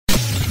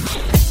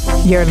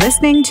You're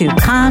listening to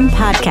Kan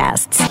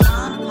Podcasts.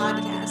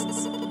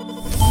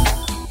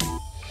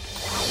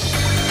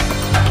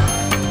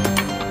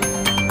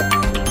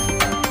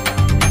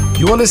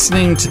 You are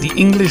listening to the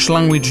English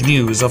language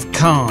news of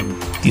Kan,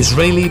 the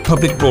Israeli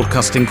Public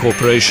Broadcasting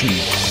Corporation.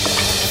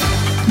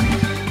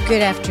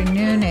 Good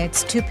afternoon.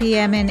 It's 2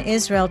 p.m. in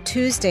Israel,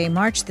 Tuesday,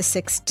 March the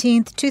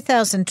 16th,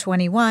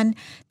 2021.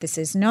 This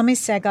is Nomi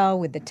Segal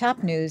with the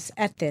top news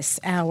at this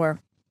hour.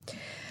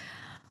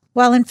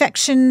 While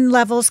infection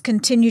levels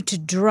continue to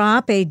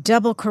drop, a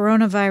double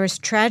coronavirus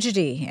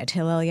tragedy at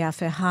Hillel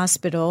Yafe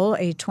Hospital.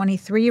 A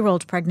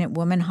 23-year-old pregnant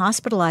woman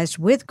hospitalized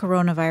with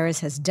coronavirus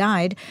has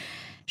died.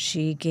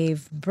 She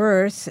gave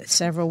birth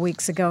several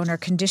weeks ago and her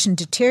condition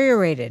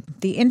deteriorated.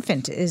 The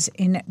infant is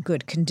in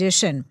good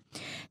condition.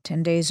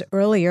 10 days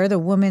earlier, the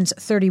woman's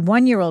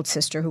 31-year-old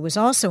sister, who was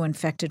also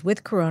infected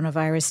with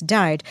coronavirus,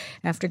 died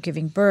after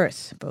giving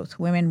birth. Both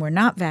women were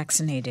not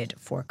vaccinated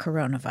for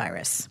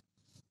coronavirus.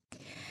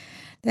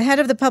 The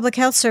head of the Public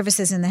Health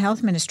Services in the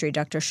Health Ministry,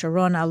 Dr.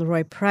 Sharon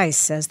Alroy-Price,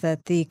 says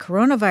that the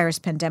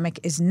coronavirus pandemic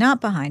is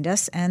not behind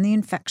us and the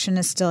infection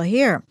is still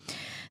here.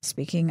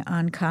 Speaking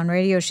on Kan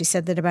Radio, she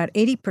said that about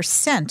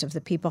 80% of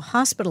the people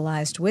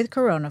hospitalized with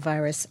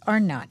coronavirus are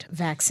not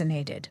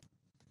vaccinated.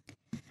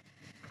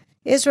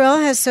 Israel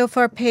has so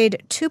far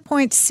paid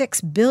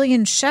 2.6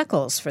 billion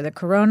shekels for the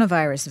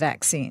coronavirus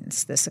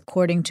vaccines. This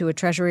according to a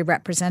Treasury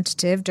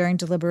representative during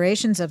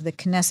deliberations of the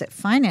Knesset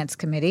Finance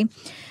Committee.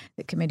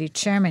 The committee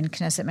chairman,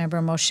 Knesset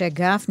member Moshe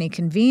Gafni,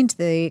 convened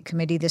the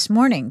committee this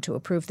morning to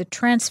approve the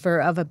transfer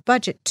of a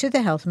budget to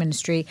the health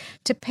ministry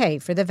to pay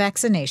for the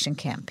vaccination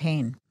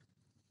campaign.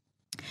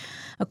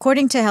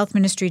 According to Health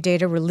Ministry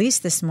data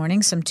released this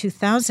morning, some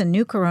 2,000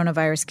 new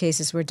coronavirus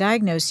cases were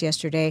diagnosed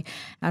yesterday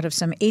out of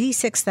some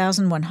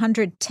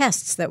 86,100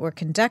 tests that were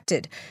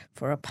conducted,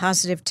 for a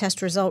positive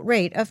test result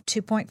rate of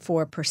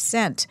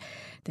 2.4%.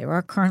 There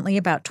are currently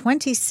about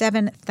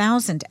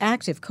 27,000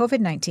 active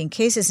COVID-19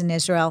 cases in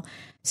Israel.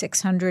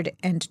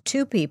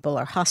 602 people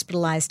are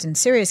hospitalized in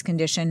serious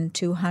condition,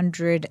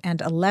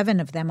 211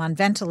 of them on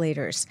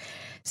ventilators.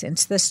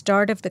 Since the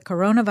start of the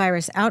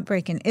coronavirus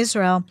outbreak in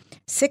Israel,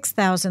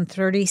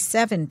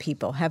 6,037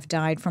 people have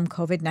died from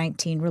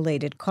COVID-19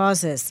 related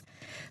causes.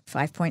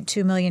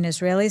 5.2 million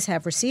Israelis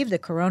have received the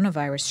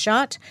coronavirus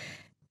shot.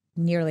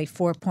 Nearly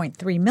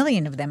 4.3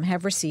 million of them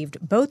have received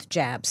both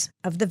jabs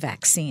of the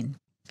vaccine.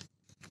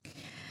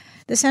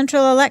 The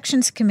Central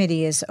Elections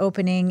Committee is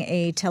opening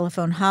a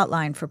telephone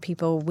hotline for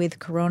people with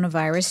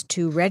coronavirus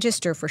to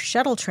register for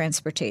shuttle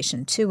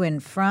transportation to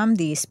and from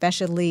the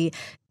specially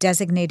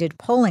designated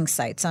polling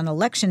sites on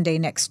Election Day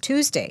next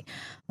Tuesday.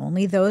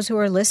 Only those who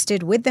are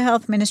listed with the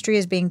Health Ministry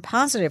as being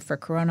positive for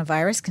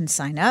coronavirus can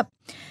sign up.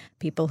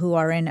 People who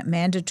are in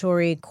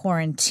mandatory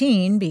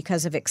quarantine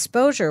because of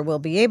exposure will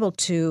be able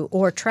to,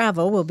 or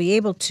travel, will be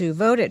able to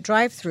vote at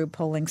drive-through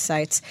polling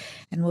sites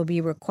and will be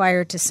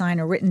required to sign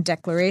a written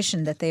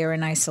declaration that they are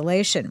in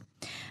isolation.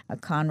 A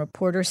Kan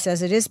reporter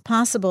says it is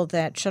possible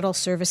that shuttle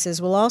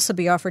services will also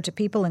be offered to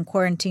people in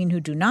quarantine who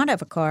do not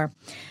have a car.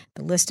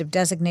 The list of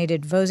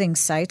designated voting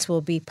sites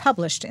will be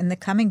published in the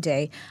coming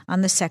day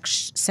on the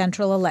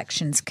Central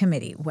Elections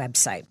Committee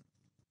website.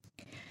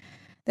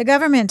 The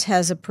government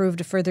has approved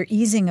a further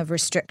easing of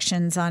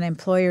restrictions on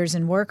employers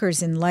and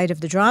workers in light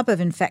of the drop of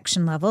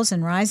infection levels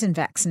and rise in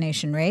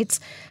vaccination rates.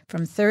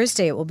 From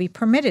Thursday, it will be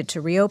permitted to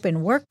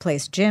reopen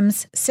workplace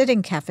gyms, sit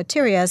in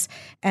cafeterias,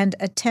 and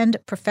attend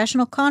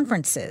professional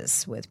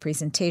conferences with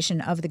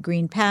presentation of the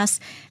Green Pass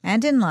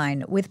and in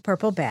line with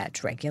Purple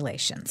Badge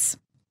regulations.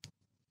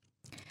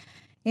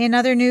 In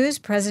other news,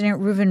 President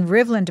Reuven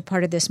Rivlin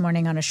departed this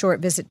morning on a short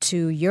visit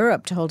to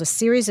Europe to hold a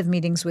series of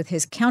meetings with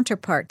his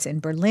counterparts in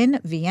Berlin,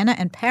 Vienna,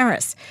 and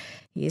Paris.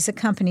 He is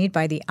accompanied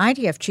by the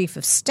IDF Chief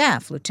of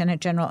Staff,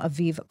 Lieutenant General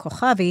Aviv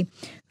Kochavi,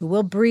 who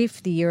will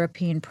brief the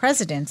European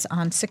presidents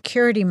on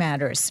security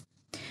matters.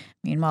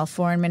 Meanwhile,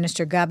 Foreign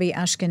Minister Gabi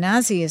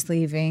Ashkenazi is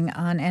leaving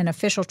on an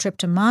official trip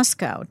to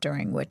Moscow,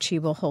 during which he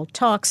will hold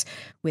talks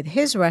with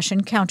his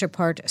Russian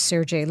counterpart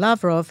Sergei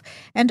Lavrov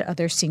and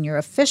other senior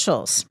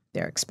officials.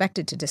 They're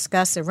expected to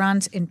discuss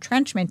Iran's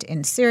entrenchment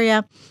in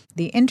Syria,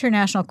 the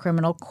International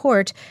Criminal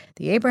Court,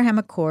 the Abraham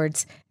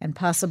Accords, and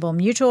possible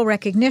mutual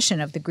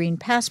recognition of the Green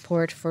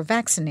Passport for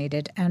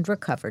vaccinated and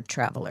recovered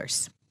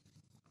travelers.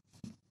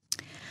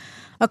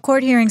 A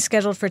court hearing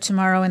scheduled for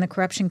tomorrow in the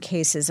corruption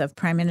cases of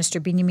Prime Minister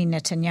Benjamin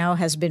Netanyahu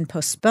has been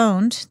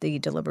postponed. The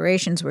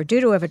deliberations were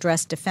due to have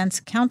addressed defense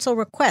counsel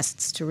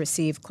requests to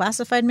receive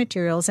classified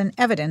materials and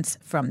evidence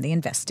from the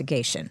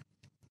investigation.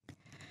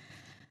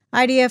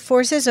 IDF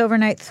forces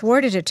overnight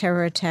thwarted a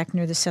terror attack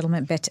near the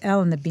settlement Bet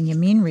El in the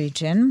Binyamin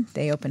region.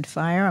 They opened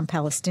fire on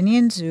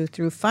Palestinians who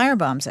threw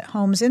firebombs at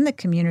homes in the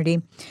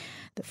community.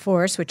 The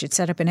force, which had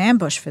set up an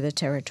ambush for the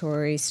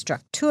territory,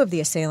 struck two of the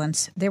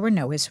assailants. There were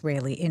no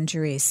Israeli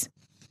injuries.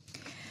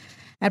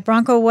 At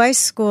Bronco Weiss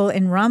School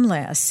in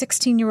Ramleh, a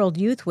 16-year-old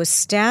youth was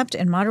stabbed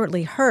and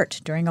moderately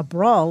hurt during a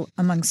brawl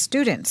among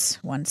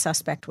students. One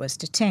suspect was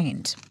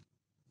detained.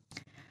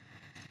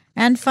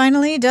 And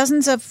finally,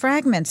 dozens of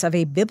fragments of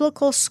a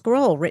biblical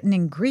scroll written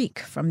in Greek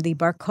from the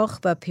Bar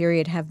Kokhba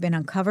period have been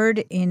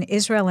uncovered in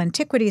Israel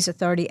Antiquities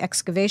Authority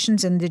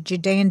excavations in the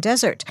Judean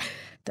desert,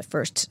 the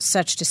first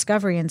such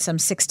discovery in some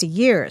 60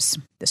 years.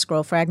 The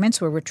scroll fragments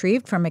were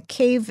retrieved from a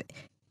cave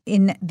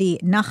in the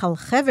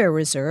Nahal Hever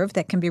Reserve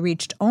that can be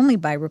reached only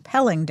by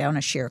rappelling down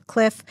a sheer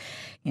cliff.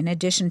 In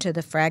addition to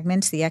the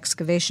fragments, the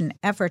excavation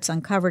efforts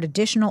uncovered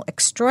additional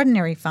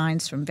extraordinary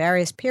finds from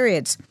various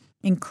periods,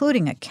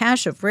 including a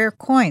cache of rare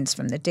coins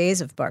from the days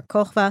of Bar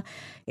Kokhba,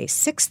 a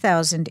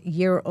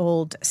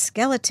 6,000-year-old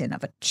skeleton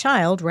of a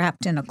child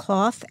wrapped in a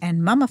cloth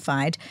and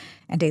mummified,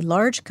 and a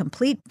large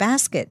complete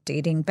basket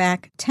dating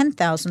back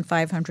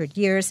 10,500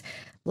 years,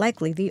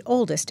 likely the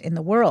oldest in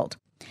the world.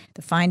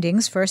 The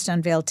findings, first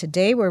unveiled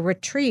today, were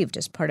retrieved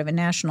as part of a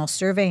national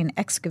survey and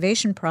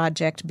excavation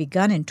project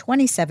begun in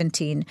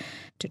 2017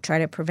 to try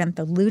to prevent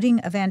the looting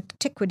of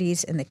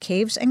antiquities in the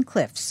caves and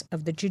cliffs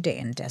of the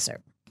Judean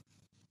desert.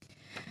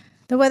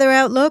 The weather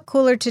outlook,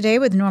 cooler today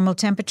with normal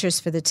temperatures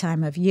for the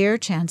time of year.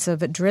 Chance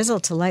of drizzle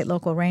to light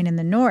local rain in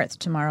the north.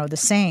 Tomorrow the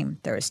same.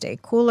 Thursday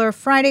cooler.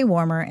 Friday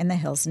warmer in the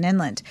hills and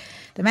inland.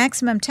 The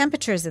maximum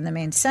temperatures in the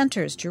main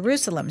centers: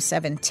 Jerusalem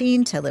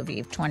 17, Tel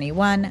Aviv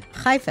 21,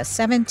 Haifa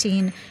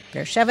 17,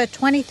 Beersheba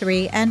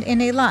 23, and in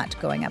Eilat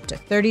going up to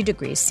 30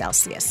 degrees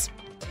Celsius.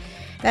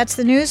 That's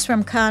the news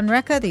from Kan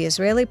Reka, the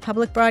Israeli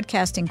Public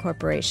Broadcasting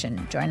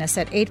Corporation. Join us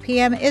at 8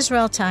 p.m.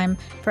 Israel time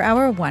for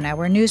our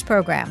one-hour news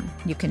program.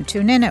 You can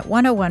tune in at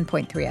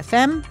 101.3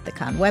 FM, the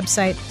Kan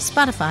website,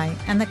 Spotify,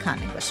 and the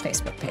Kan English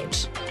Facebook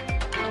page.